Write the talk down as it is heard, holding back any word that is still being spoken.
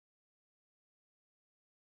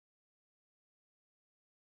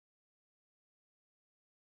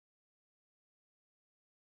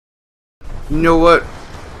You know what?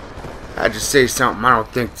 I just say something I don't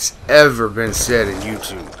think it's ever been said in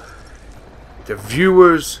YouTube. The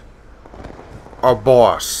viewers are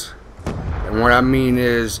boss. And what I mean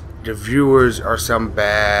is, the viewers are some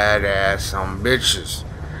badass some bitches.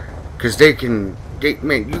 Cause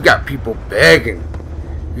man, you got people begging.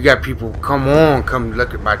 You got people, come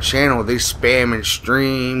look at my channel. They spamming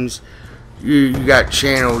streams. You got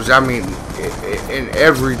channels, I mean, in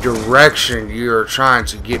every direction you're trying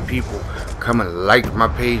to get people come and like my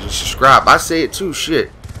page and subscribe. I say it too, shit.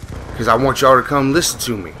 Because I want y'all to come listen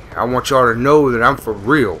to me. I want y'all to know that I'm for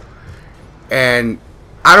real. And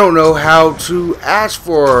I don't know how to ask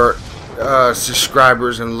for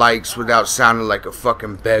subscribers and likes without sounding like a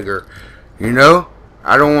fucking beggar. You know?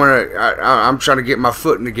 I don't want to, I'm trying to get my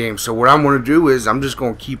foot in the game. So what I'm going to do is, I'm just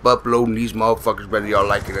going to keep uploading these motherfuckers whether y'all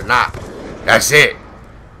like it or not. That's it.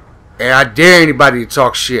 And I dare anybody to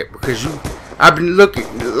talk shit, because I've been looking,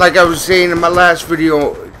 like I was saying in my last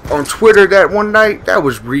video on Twitter that one night, that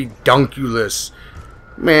was redunculous.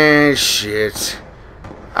 Man, shit.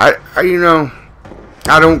 You know,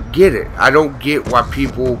 I don't get it. I don't get why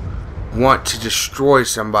people want to destroy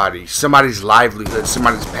somebody's livelihood,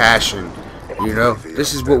 somebody's passion. You know,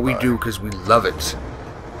 this is what we do because we love it.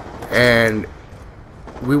 And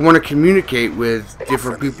we want to communicate with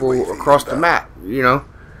different people across the map. You know,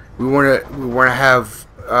 we want to have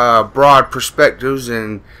broad perspectives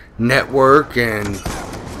and network and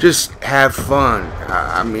just have fun.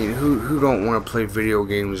 I mean, who don't want to play video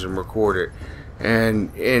games and record it?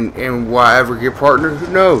 And will I ever get partnered?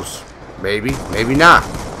 Who knows? Maybe not.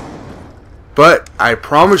 But I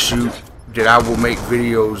promise you that I will make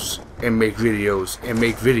videos and make videos and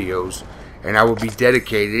make videos, and I will be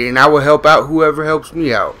dedicated, and I will help out whoever helps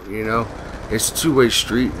me out. You know, it's a two-way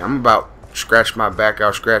street. I'm about to scratch my back,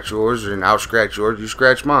 I'll scratch yours, and I'll scratch yours, you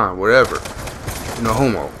scratch mine, whatever. No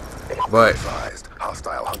homo. But I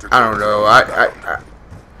don't know.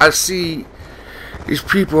 I see these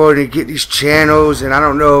people, and they get these channels, and I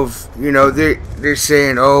don't know if, you know, they're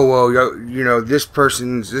saying, oh well, you know, this such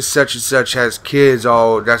and such has kids,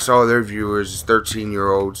 that's all their viewers is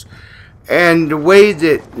 13-year-olds. And the way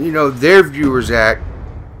that, you know, their viewers act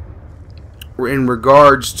in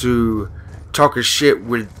regards to talking shit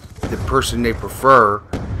with the person they prefer,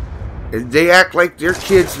 they act like they're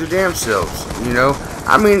kids their damn selves, you know.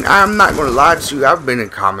 I mean, I'm not going to lie to you. I've been in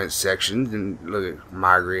comment sections and look at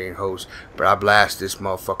migraine host, but I blast this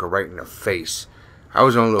motherfucker right in the face. I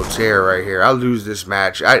was on a little tear right here. I lose this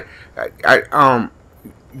match.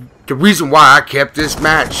 The reason why I kept this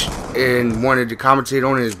match and wanted to commentate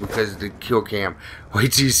on it is because of the kill cam.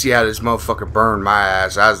 Wait till you see how this motherfucker burned my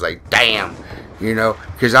ass. I was like, damn, you know,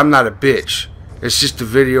 because I'm not a bitch. It's just a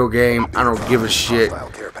video game. I don't give a shit.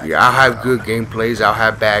 Yeah, I'll have good gameplays. I'll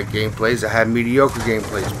have bad gameplays. I have mediocre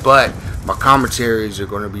gameplays. But my commentaries are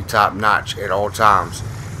going to be top notch at all times.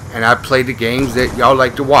 And I play the games that y'all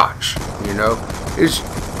like to watch. You know, it's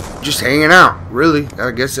just hanging out. Really,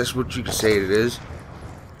 I guess that's what you could say it is.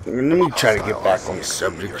 Let me try to get back on the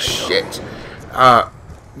subject. Shit.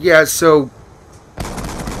 Yeah, so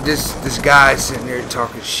this guy sitting there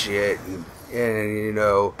talking shit and you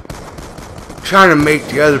know, trying to make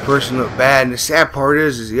the other person look bad. And the sad part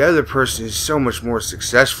is the other person is so much more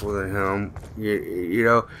successful than him. You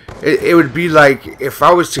know, it would be like if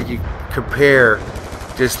I was to compare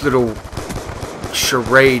this little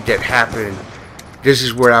charade that happened. This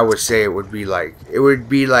is what I would say it would be like. It would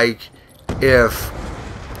be like if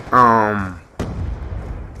I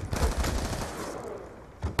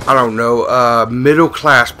don't know, a middle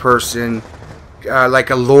class person, like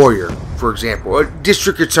a lawyer, for example, a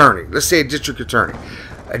district attorney. Let's say a district attorney.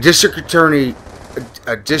 A district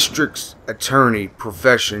attorney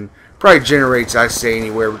profession probably generates, I'd say,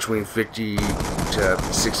 anywhere between $50,000 to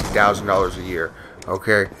 $60,000 a year.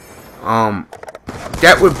 Okay,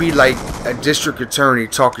 that would be like a district attorney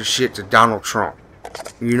talking shit to Donald Trump.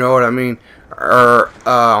 You know what I mean? Or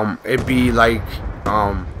it'd be like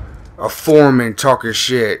a foreman talking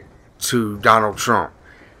shit to Donald Trump.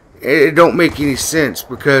 It don't make any sense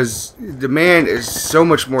because the man is so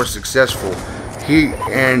much more successful.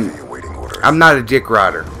 And I'm not a dick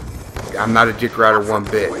rider. I'm not a dick rider one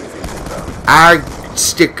bit. I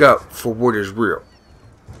stick up for what is real.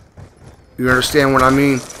 You understand what I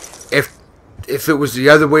mean? If it was the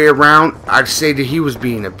other way around, I'd say that he was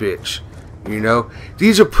being a bitch. You know,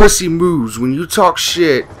 these are pussy moves. When you talk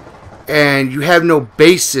shit and you have no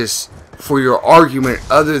basis for your argument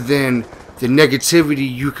other than the negativity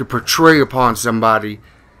you could portray upon somebody,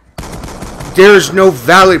 there's no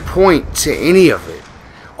valid point to any of it.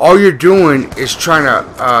 All you're doing is trying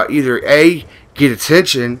to either A, get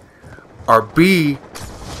attention, or B,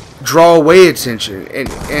 draw away attention,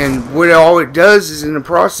 and what all it does is, in the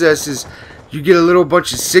process, is you get a little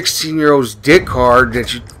bunch of 16-year-olds dick hard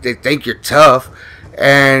that they think you're tough,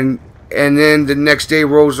 and then the next day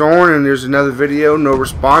rolls on and there's another video, no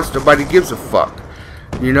response, nobody gives a fuck.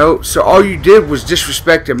 You know, so all you did was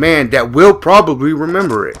disrespect a man that will probably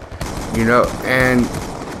remember it. You know, and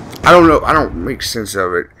I don't know, I don't make sense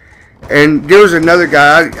of it. And there was another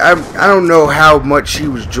guy, I don't know how much he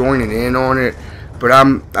was joining in on it, but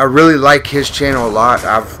I really like his channel a lot.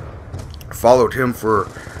 I've followed him for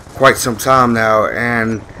quite some time now,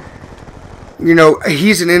 and you know,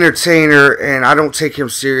 he's an entertainer, and I don't take him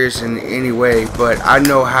serious in any way, but I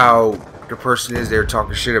know how the person is they're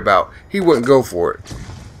talking shit about. He wouldn't go for it.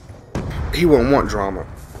 He wouldn't want drama.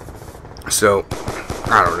 So,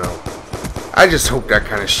 I don't know. I just hope that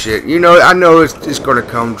kind of shit, you know, I know it's gonna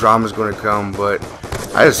come, drama's gonna come, but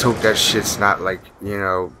I just hope that shit's not like, you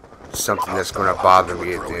know, something that's gonna bother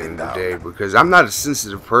me at the end of the day, because I'm not a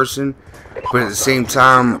sensitive person, but at the same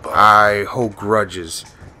time, I hold grudges,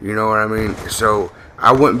 you know what I mean? So,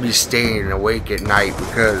 I wouldn't be staying awake at night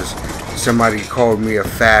because somebody called me a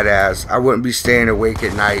fat ass. I wouldn't be staying awake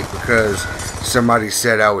at night because somebody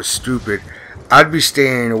said I was stupid. I'd be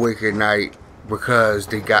staying awake at night because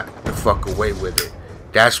they got the fuck away with it.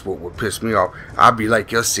 That's what would piss me off. I'd be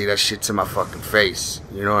like, you'll see that shit to my fucking face.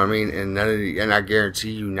 You know what I mean? And and I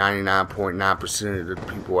guarantee you 99.9% of the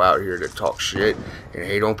people out here that talk shit and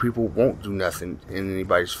hate on people won't do nothing in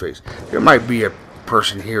anybody's face. There might be a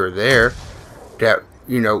person here or there that,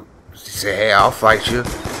 you know, say, hey, I'll fight you.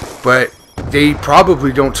 But they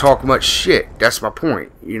probably don't talk much shit. That's my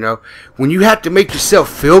point, you know? When you have to make yourself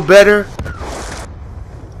feel better,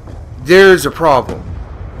 there's a problem.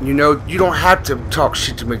 You know, you don't have to talk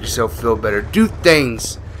shit to make yourself feel better. Do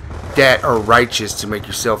things that are righteous to make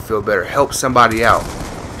yourself feel better. Help somebody out.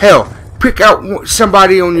 Hell, pick out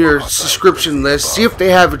somebody on your subscription list, see if they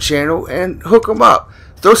have a channel, and hook them up.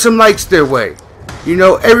 Throw some likes their way. You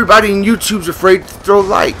know, everybody in YouTube's afraid to throw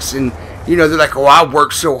likes, and you know, they're like, oh, I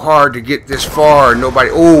worked so hard to get this far, and nobody,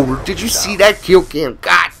 oh, did you see that kill cam?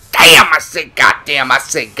 God damn, I said god damn, I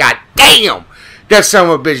said god damn. That son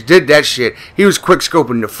of a bitch did that shit. He was quick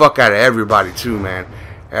scoping the fuck out of everybody too, man.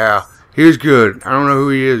 Yeah, he was good. I don't know who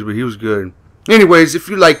he is, but he was good. Anyways, if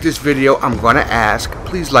you like this video, I'm gonna ask,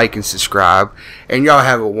 please like and subscribe, and y'all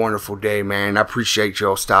have a wonderful day, man. I appreciate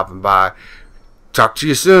y'all stopping by. Talk to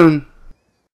you soon.